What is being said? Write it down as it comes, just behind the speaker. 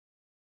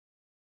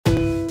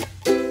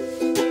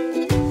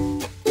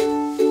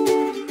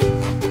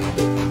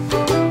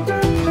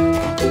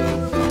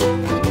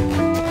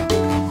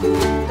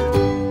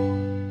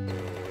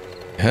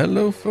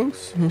Hello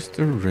folks,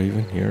 Mr.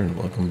 Raven here and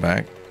welcome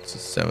back to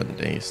 7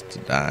 Days to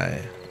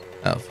Die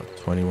Alpha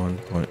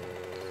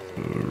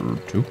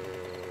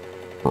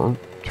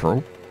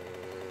 21.2.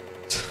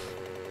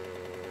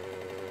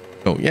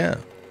 Oh yeah,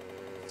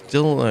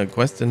 still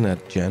questing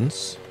at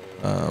Jen's.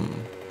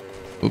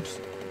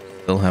 Oops,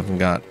 still haven't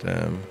got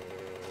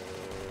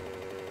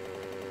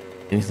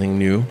anything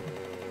new.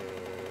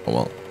 Oh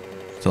well,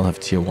 still have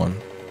tier 1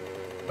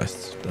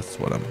 quests, that's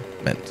what I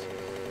meant.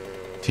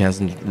 She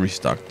hasn't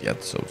restocked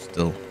yet, so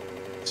still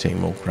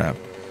same old crap.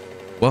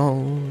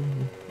 Well,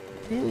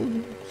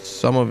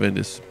 some of it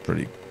is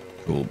pretty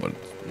cool, but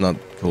not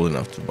cool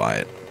enough to buy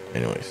it.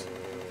 Anyways,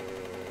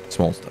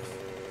 small stuff.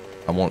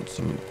 I want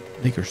some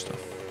bigger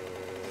stuff.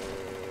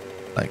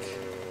 Like,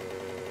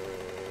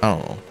 I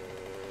don't know.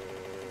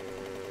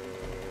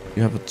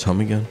 You have a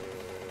tummy gun?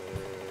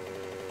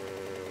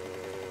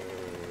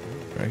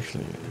 We're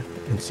actually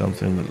in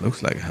something that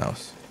looks like a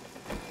house.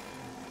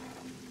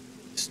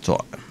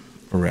 Store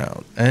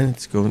around, and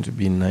it's going to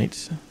be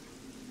night.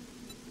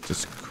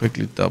 Just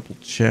quickly double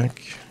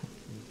check,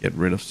 get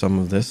rid of some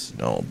of this.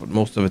 No, but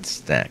most of it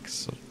stacks,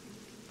 so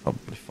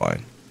probably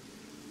fine.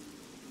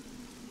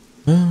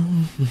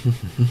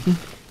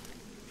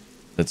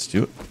 Let's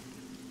do it.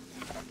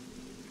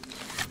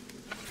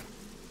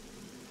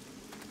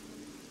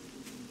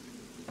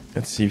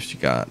 Let's see if she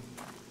got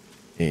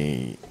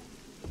a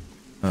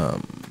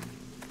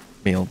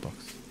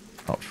mailbox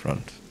out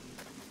front.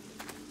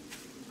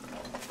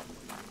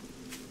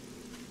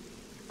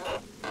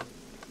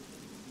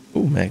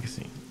 Ooh,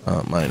 magazine.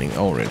 Mining. I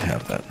already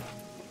have that.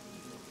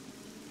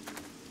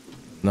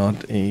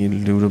 Not a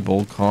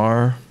lootable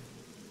car.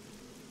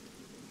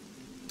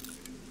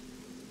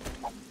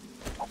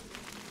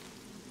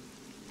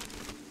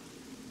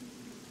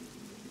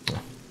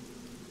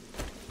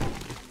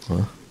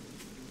 Huh?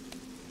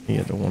 Yeah,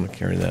 I don't want to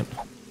carry that.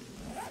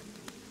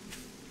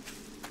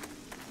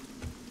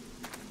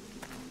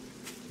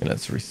 Okay,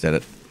 let's reset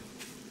it.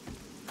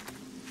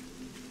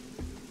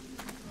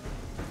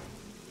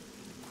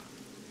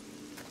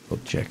 Go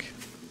check.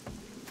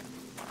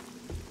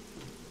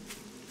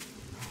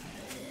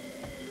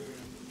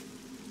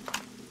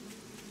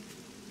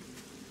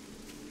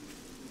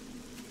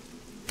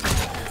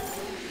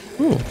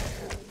 Ooh.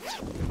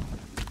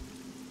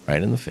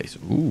 Right in the face.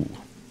 Ooh.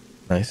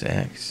 Nice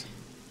axe.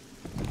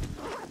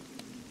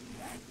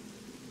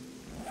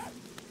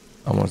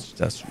 How much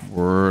that's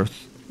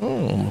worth?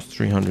 Oh, almost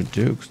 300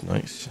 dukes.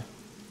 Nice.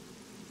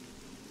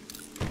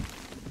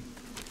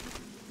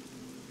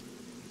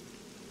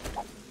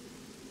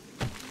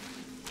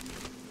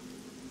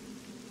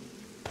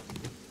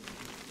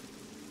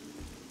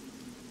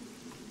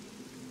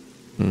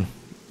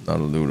 Not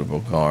a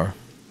lootable car.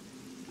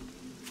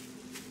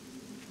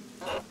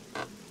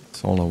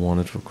 That's all I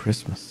wanted for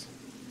Christmas.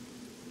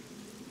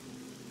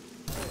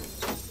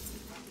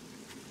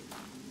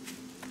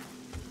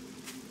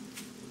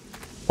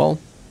 Well,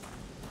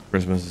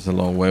 Christmas is a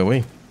long way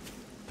away.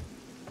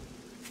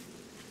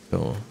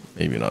 So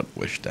maybe not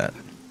wish that.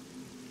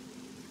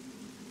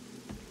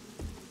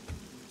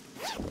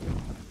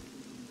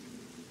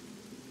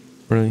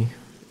 Really?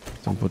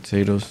 Some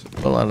potatoes?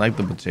 Well, I like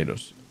the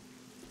potatoes.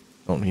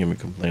 Don't hear me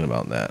complain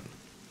about that.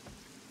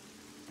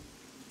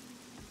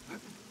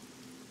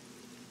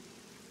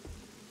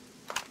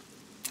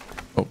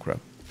 Oh crap.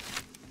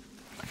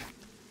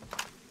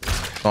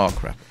 Oh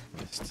crap.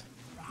 Missed.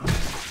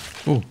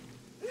 Ooh.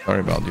 Sorry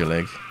about your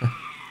leg.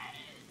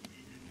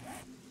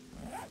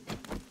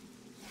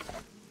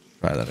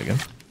 Try that again.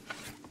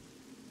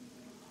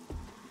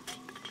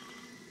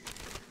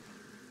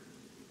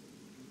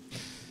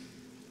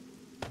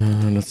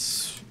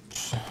 Let's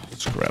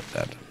grab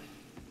that.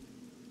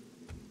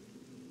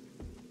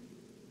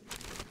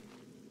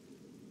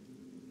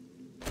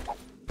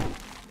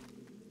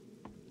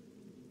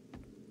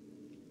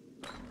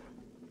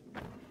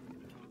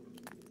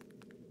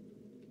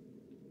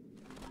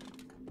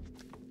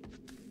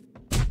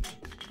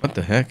 What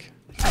the heck?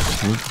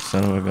 Move the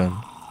son of a gun.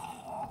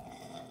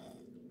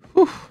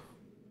 Whew.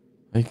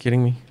 Are you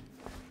kidding me?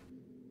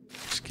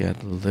 Scared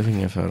the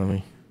living F out of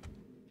me.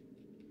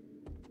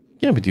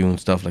 Can't be doing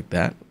stuff like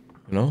that,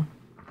 you know?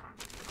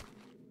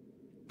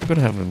 I'm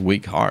gonna have a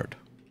weak heart.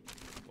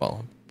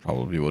 Well,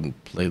 probably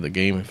wouldn't play the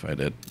game if I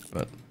did,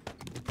 but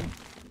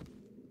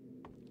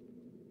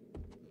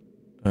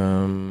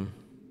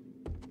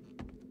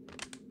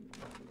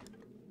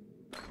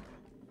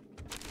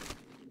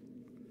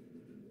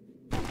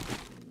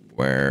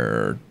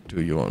where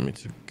do you want me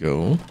to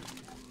go?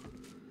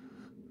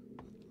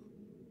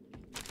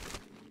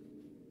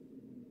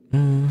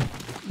 Ooh,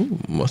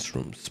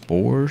 mushroom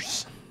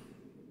spores.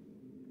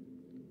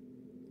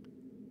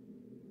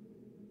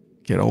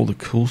 Get all the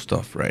cool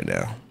stuff right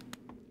now.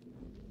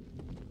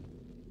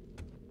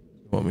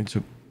 You want me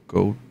to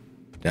go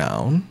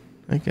down,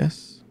 I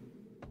guess?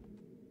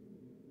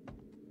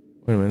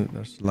 Wait a minute,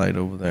 there's light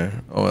over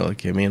there. Oh, well, I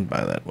came in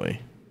by that way.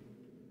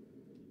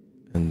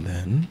 And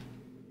then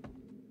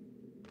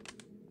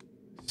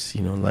see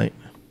no light.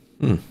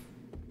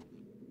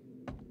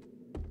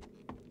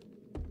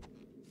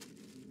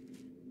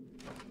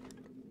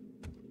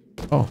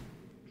 Oh.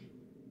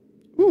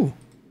 Ooh.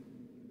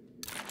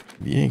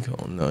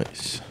 Vehicle,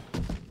 nice.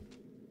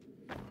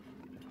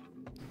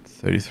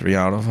 33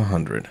 out of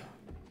 100.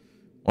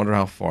 Wonder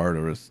how far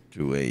there is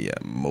to a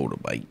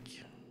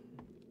motorbike.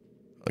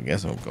 I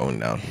guess I'm going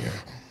down here.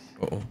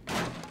 Uh-oh.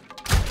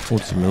 Oh,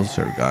 it's a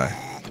military guy.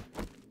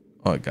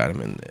 Oh, I got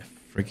him in the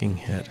freaking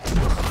head.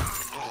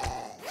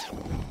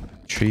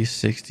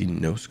 360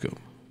 no scope.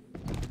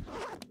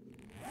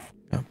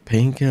 Got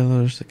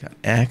painkillers. I got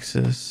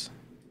axes.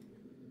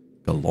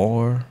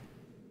 Galore.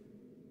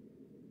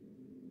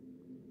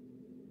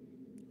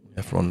 We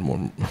have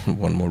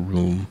one more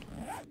room.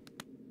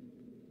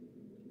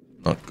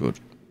 Not good.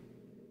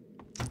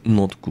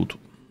 Not good.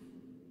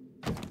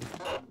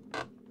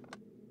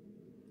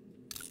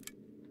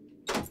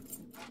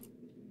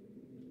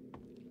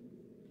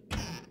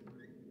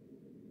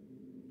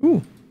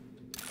 Ooh.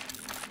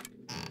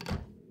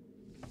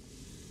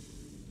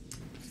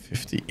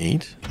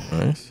 58.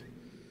 Nice.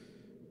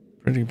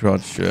 Pretty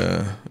much,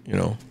 you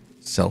know,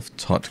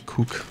 self-taught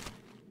cook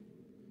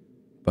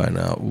by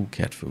now. Ooh,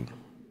 cat food.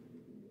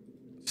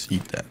 Let's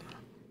eat that.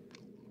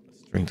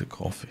 Let's drink the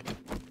coffee.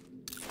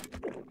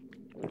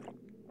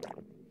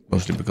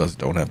 Mostly because I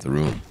don't have the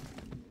room.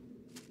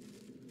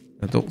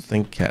 I don't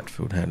think cat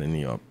food had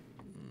any I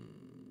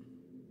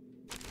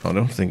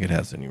don't think it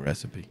has any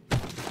recipe.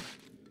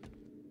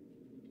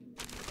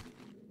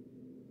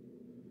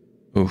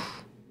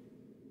 Oof.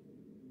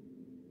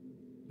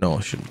 No, I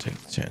shouldn't take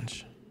the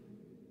chance.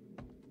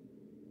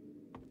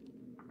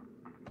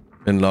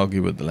 Been lucky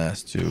with the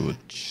last two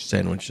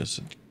sandwiches.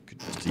 I could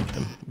just eat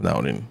them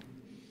without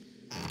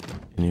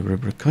any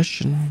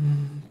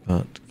repercussion,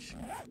 but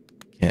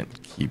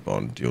can't keep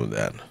on doing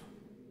that.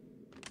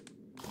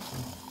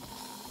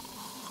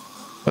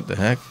 What the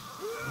heck?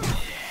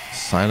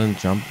 Silent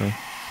jumper.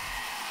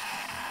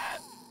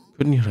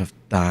 Couldn't you have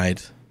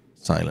died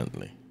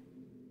silently?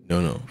 No,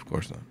 of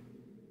course not.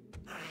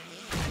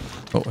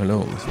 Oh,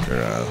 hello,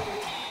 Mr.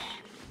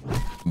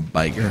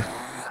 Biker.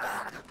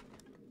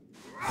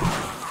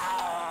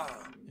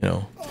 You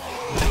know,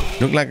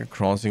 look like a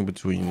crossing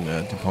between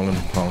Dupont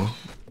and Dupont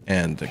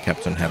and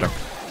Captain Haddock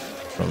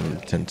from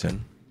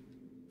Tintin.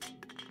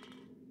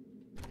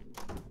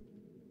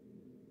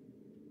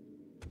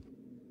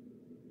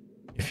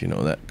 If you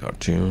know that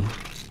cartoon.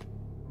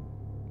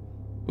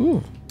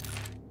 Ooh.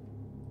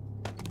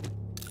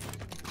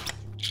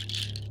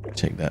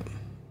 Take that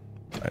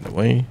right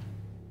away.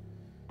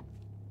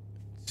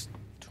 It's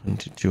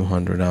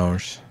 2,200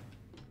 hours.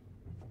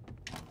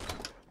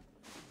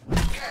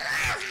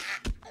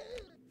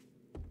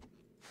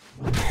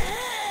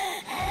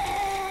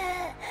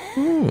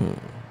 Ooh.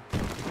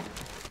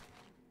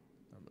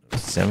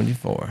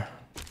 74.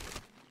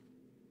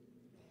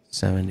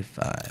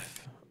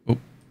 75. Oop.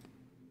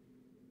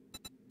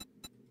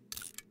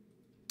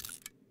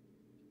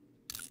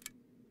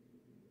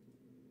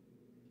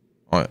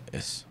 Oh,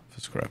 yes, for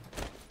scrap.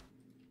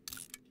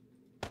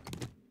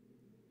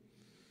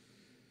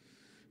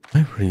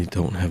 I really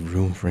don't have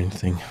room for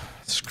anything.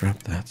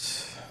 Scrap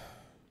that.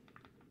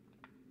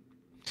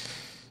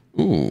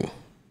 Ooh.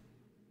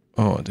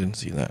 Oh, I didn't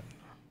see that.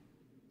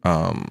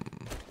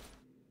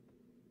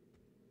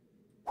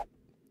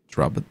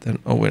 Drop it then.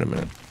 Oh, wait a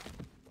minute.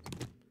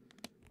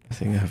 I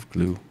think I have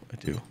glue. I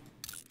do.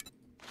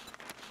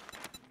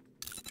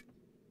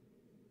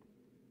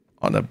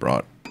 Oh, that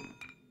brought.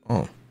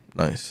 Oh,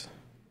 nice.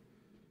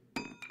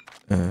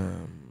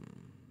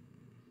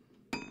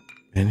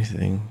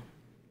 Anything?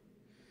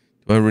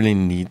 Do I really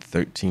need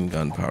 13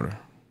 gunpowder?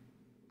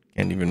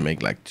 Can't even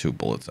make like 2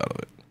 bullets out of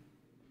it.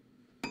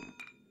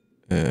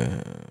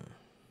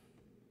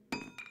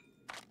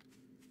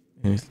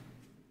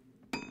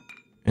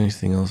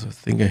 Anything else? I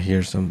think I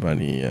hear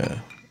somebody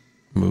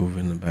move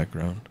in the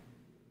background.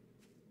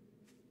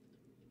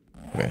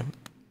 Okay.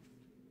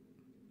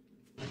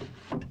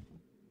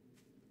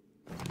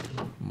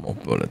 More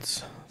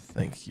bullets.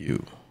 Thank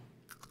you.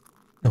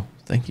 No,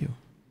 thank you.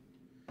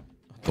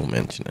 Don't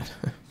mention it.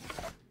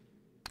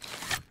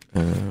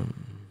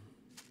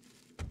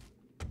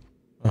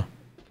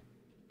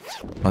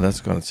 Oh,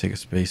 that's gonna take a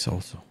space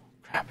also.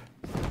 Crap.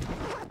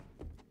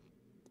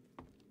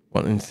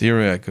 Well, in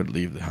theory, I could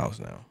leave the house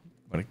now,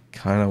 but I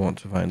kind of want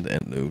to find the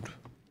end loot.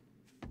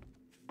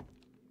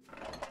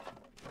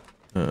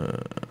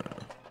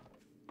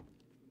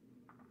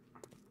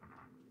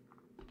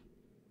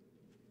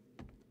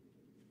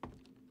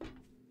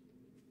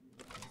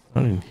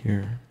 Not in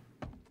here.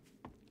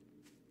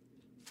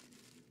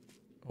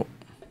 Oh.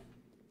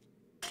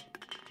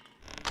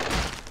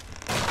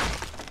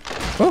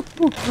 Oh.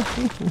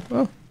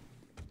 Oh.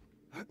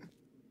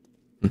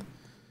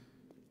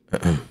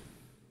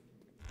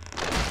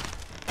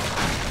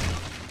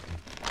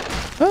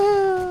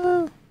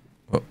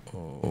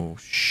 Oh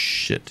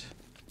shit.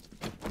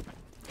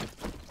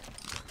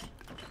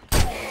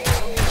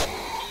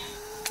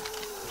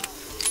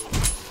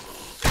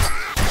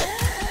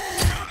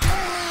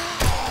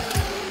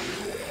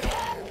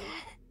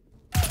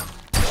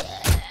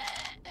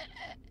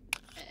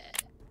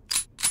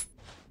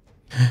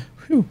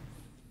 Whew.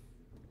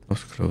 That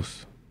was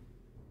close.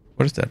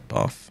 What is that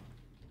buff?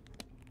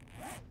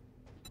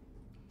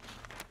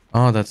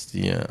 Oh, that's the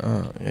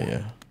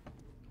yeah.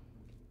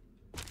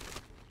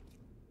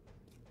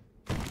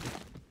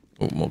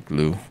 Oh, more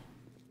glue.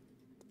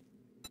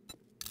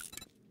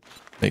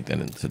 Make that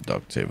into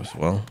duct tape as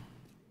well.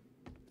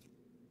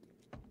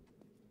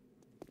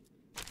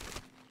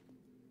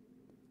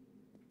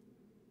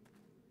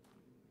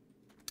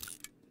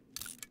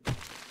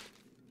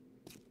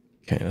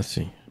 Okay, let's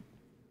see.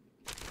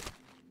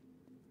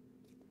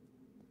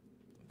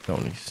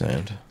 Don't need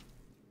sand.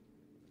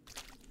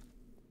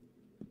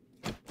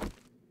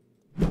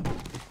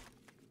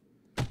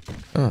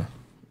 Ah,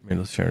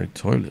 military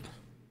toilet.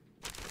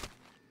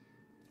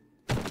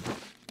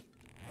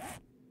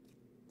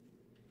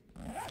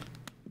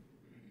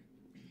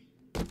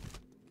 Let's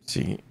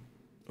see.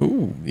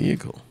 Ooh,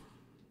 vehicle.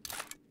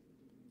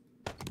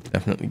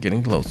 Definitely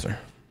getting closer.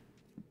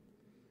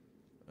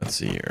 Let's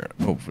see here.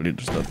 Hopefully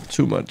there's not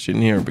too much in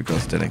here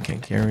because then I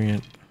can't carry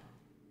it.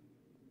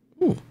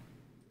 Ooh.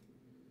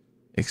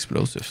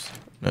 Explosives.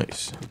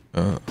 Nice.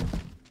 Come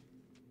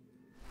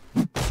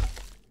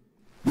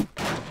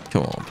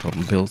on,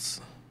 problem pills.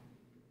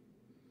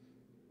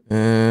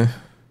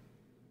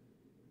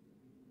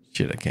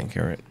 Shit, I can't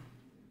carry it.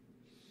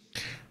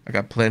 I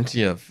got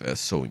plenty of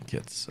sewing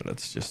kits, so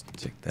let's just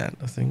take that,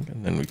 I think,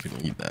 and then we can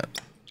eat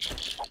that.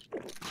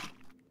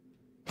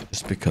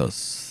 Just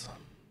because.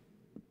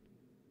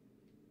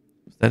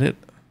 Is that it?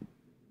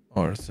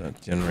 Or is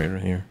that generator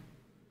here?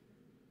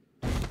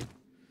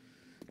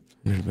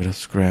 A little bit of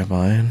scrap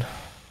iron.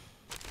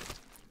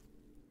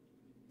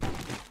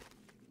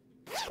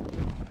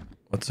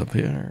 What's up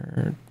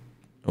here?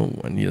 Oh,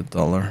 I need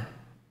 $1.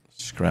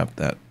 Scrap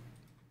that.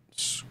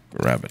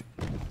 Scrap it.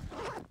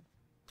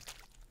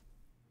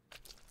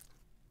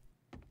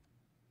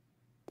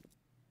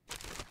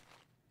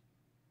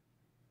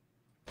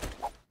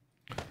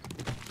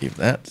 Keep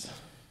that.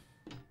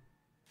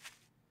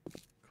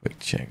 Quick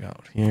check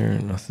out here.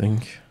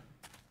 Nothing.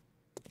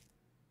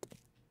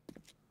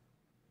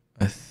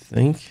 I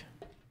think.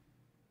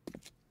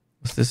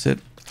 Was this it?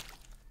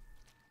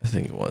 I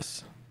think it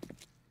was.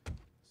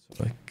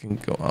 So I can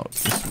go out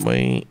this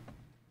way.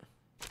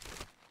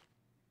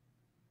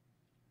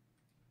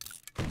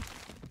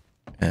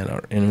 And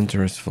our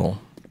inventory is full.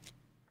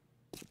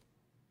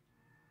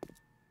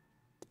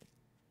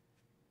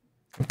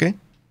 Okay.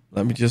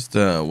 Let me just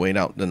wait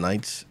out the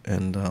night,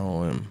 and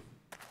I'll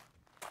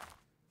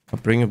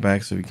bring it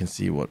back so we can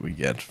see what we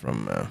get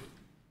from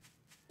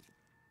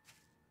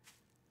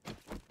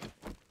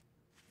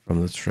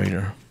the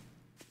trader.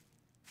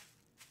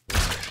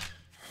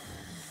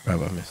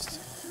 Crap, I missed.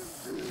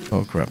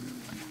 Oh crap.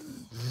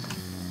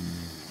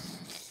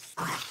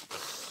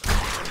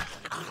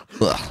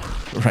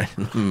 Ugh, right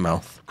in the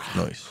mouth.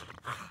 Nice.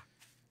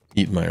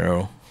 Eat my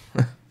arrow.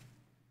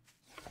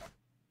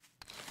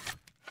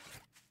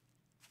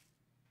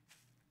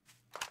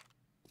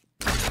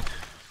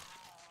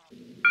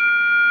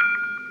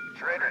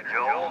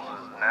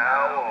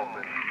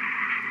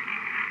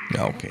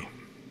 Okay.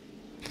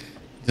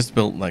 Just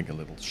built like a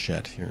little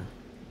shed here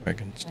where I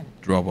can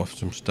drop off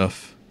some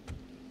stuff.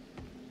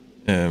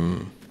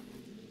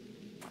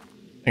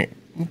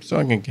 So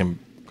I can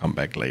come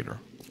back later.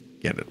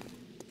 Get it.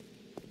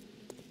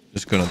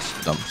 Just gonna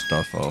dump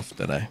stuff off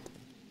that I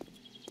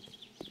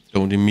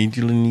don't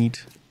immediately need.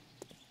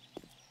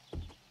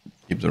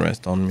 Keep the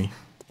rest on me.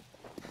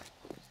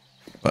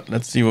 But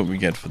let's see what we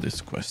get for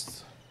this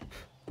quest.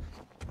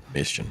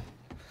 Mission.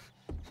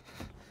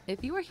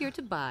 If you are here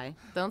to buy,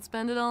 don't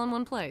spend it all in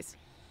one place.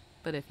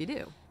 But if you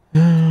do,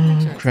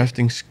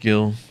 crafting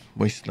skill,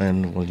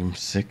 Wasteland Volume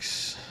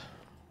 6.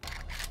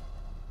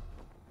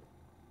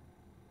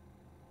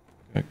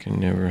 I can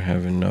never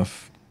have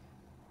enough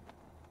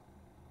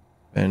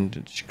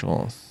bandage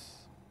cloth.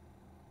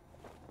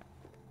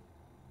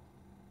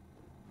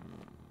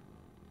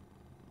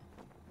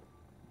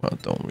 Well,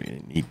 don't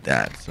really need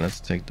that, so let's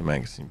take the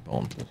magazine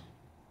bundle.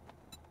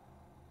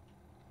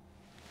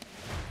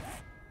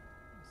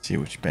 See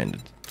which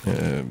bandit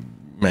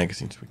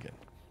magazines we get.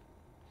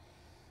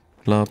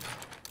 Club,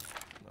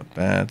 not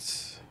bad.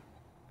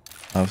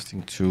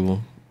 Harvesting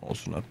tool,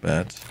 also not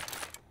bad.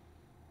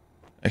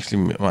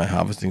 Actually, my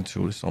harvesting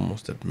tool is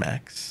almost at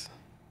max.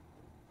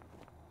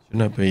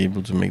 Shouldn't I be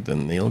able to make the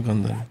nail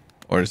gun then?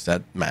 Or is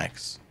that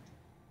max?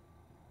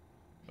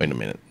 Wait a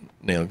minute.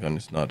 Nail gun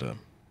is not a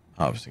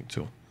harvesting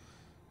tool.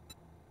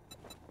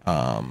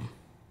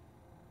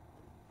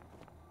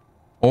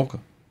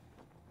 Orca.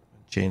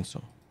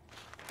 Chainsaw.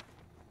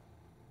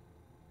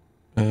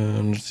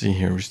 Let's see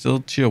here. We're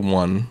still tier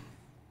 1.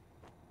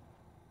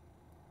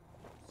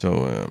 So,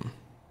 let's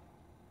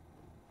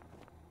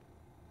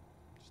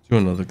do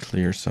another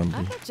clear zombie.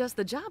 I've got just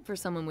the job for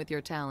someone with your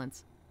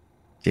talents.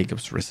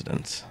 Jacob's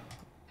residence.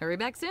 Hurry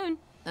back soon,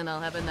 and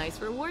I'll have a nice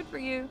reward for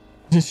you.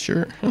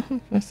 Sure.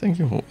 Thank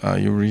you.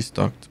 You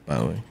restocked, by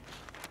the way.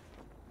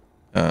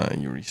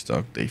 You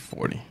restocked day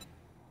 40.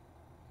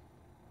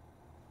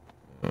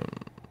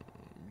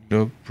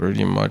 Look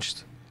pretty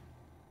much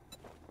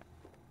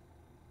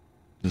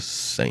the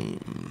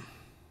same.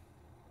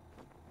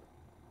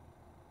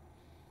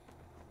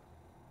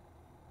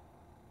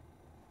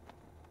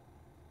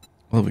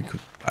 Well, we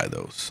could buy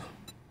those.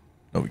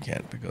 No, we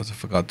can't because I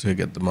forgot to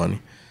get the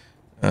money.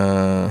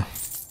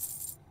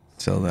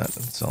 Sell that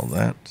and sell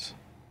that.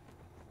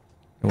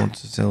 I want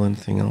to sell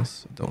anything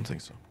else? I don't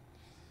think so.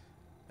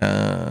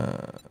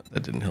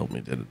 That didn't help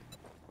me, did it?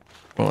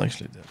 Well,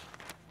 actually it did.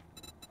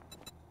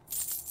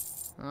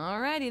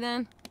 Alrighty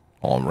then.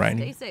 Alrighty.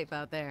 Stay safe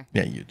out there.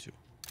 Yeah, you too.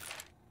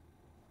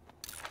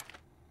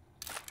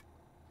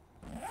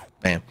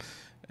 Bam.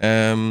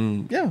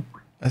 Yeah,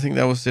 I think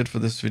that was it for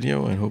this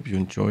video. I hope you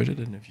enjoyed it.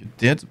 And if you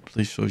did,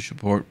 please show your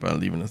support by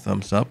leaving a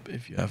thumbs up.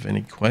 If you have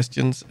any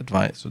questions,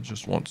 advice, or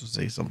just want to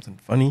say something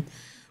funny,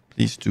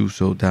 please do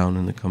so down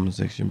in the comment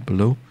section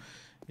below.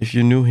 If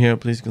you're new here,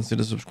 please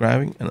consider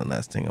subscribing. And the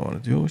last thing I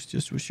want to do is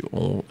just wish you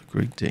all a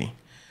great day.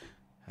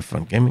 Have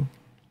fun gaming.